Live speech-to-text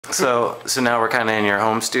So now we're kind of in your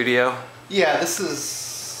home studio? Yeah, this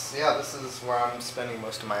is where I'm spending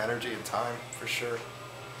most of my energy and time, for sure.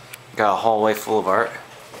 Got a hallway full of art?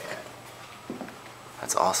 Yeah.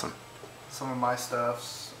 That's awesome. Some of my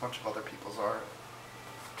stuff's a bunch of other people's art.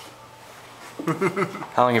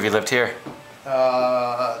 How long have you lived here?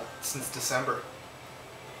 Since December.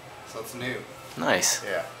 So it's new. Nice.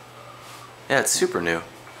 Yeah. Yeah, it's super new.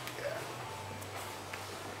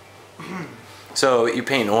 Yeah. So you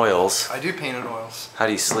paint oils. I do paint in oils. How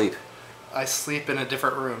do you sleep? I sleep in a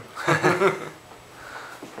different room.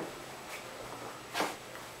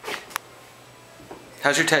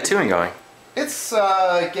 How's your tattooing going? It's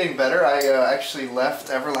getting better. I actually left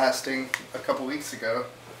Everlasting a couple weeks ago.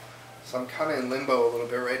 So I'm kind of in limbo a little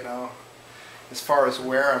bit right now as far as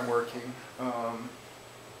where I'm working.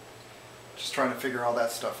 Just trying to figure all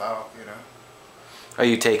that stuff out, you know. Are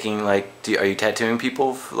you taking, like, are you tattooing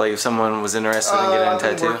people? Like, if someone was interested in getting a tattoo?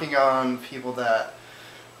 I've been working on people that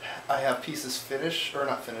I have pieces finished, or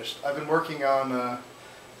not finished. I've been working on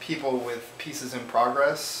people with pieces in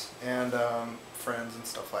progress and friends and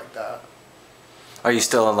stuff like that. Are you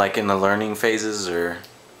still, like, in the learning phases, or?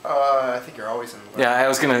 I think you're always in the learning Yeah, I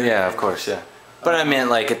was gonna, yeah, phases. of course, yeah. But I meant,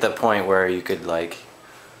 like, at the point where you could, like,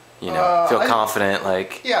 you know, feel confident,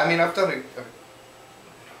 like... Yeah, I mean, I've done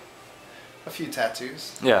a few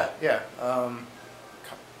tattoos. Yeah. Yeah.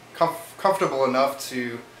 Comfortable enough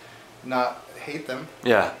to not hate them.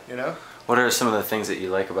 Yeah. You know? What are some of the things that you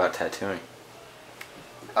like about tattooing?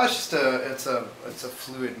 It's just it's a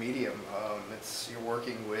fluid medium. You're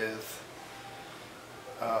working with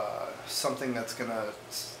something that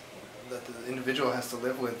the individual has to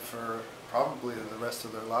live with for probably the rest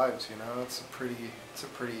of their lives. You know, it's a pretty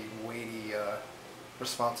weighty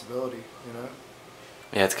responsibility. You know.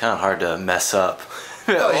 Yeah, it's kind of hard to mess up.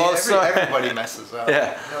 Everybody messes up.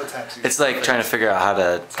 Yeah. No tattoos. It's like trying to figure out how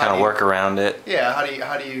to kind of work around it. Yeah. How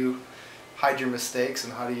do you hide your mistakes,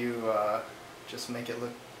 and how do you just make it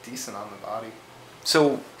look decent on the body?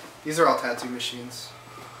 So these are all tattoo machines.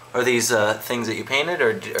 Are these things that you painted, or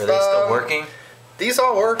are they still working? These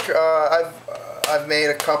all work. I've made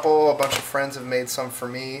a couple. A bunch of friends have made some for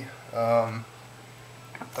me. They're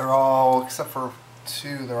all, except for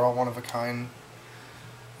two, they're all one of a kind.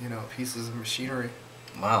 You know, pieces of machinery.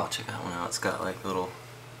 Wow, check that one out. It's got like little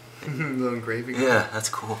little engraving. Yeah, that's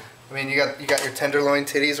cool. I mean, you got your tenderloin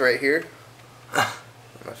titties right here. I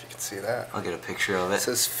don't know if you can see that. I'll get a picture of it. It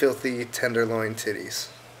says filthy tenderloin titties.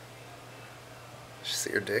 Did you see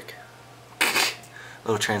your dick?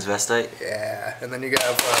 Little transvestite. Yeah, and then you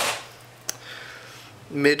got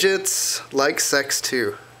midgets like sex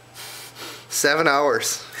too. 7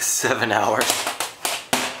 hours. 7 hours.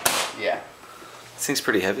 Yeah. Seems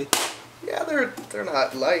pretty heavy. Yeah, they're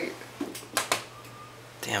not light.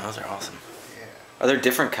 Damn, those are awesome. Yeah. Are there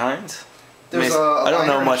different kinds? There's I don't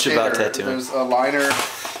know much about tattooing. There's a liner.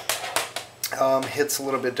 Hits a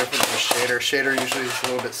little bit different than a shader. Shader usually is a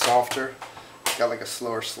little bit softer. It's got like a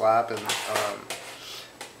slower slap, and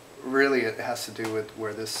really it has to do with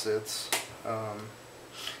where this sits.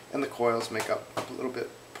 And the coils make up a little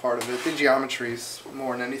bit part of it. The geometry is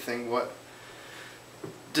more than anything what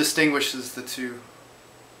distinguishes the two.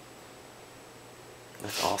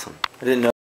 That's awesome. I didn't know.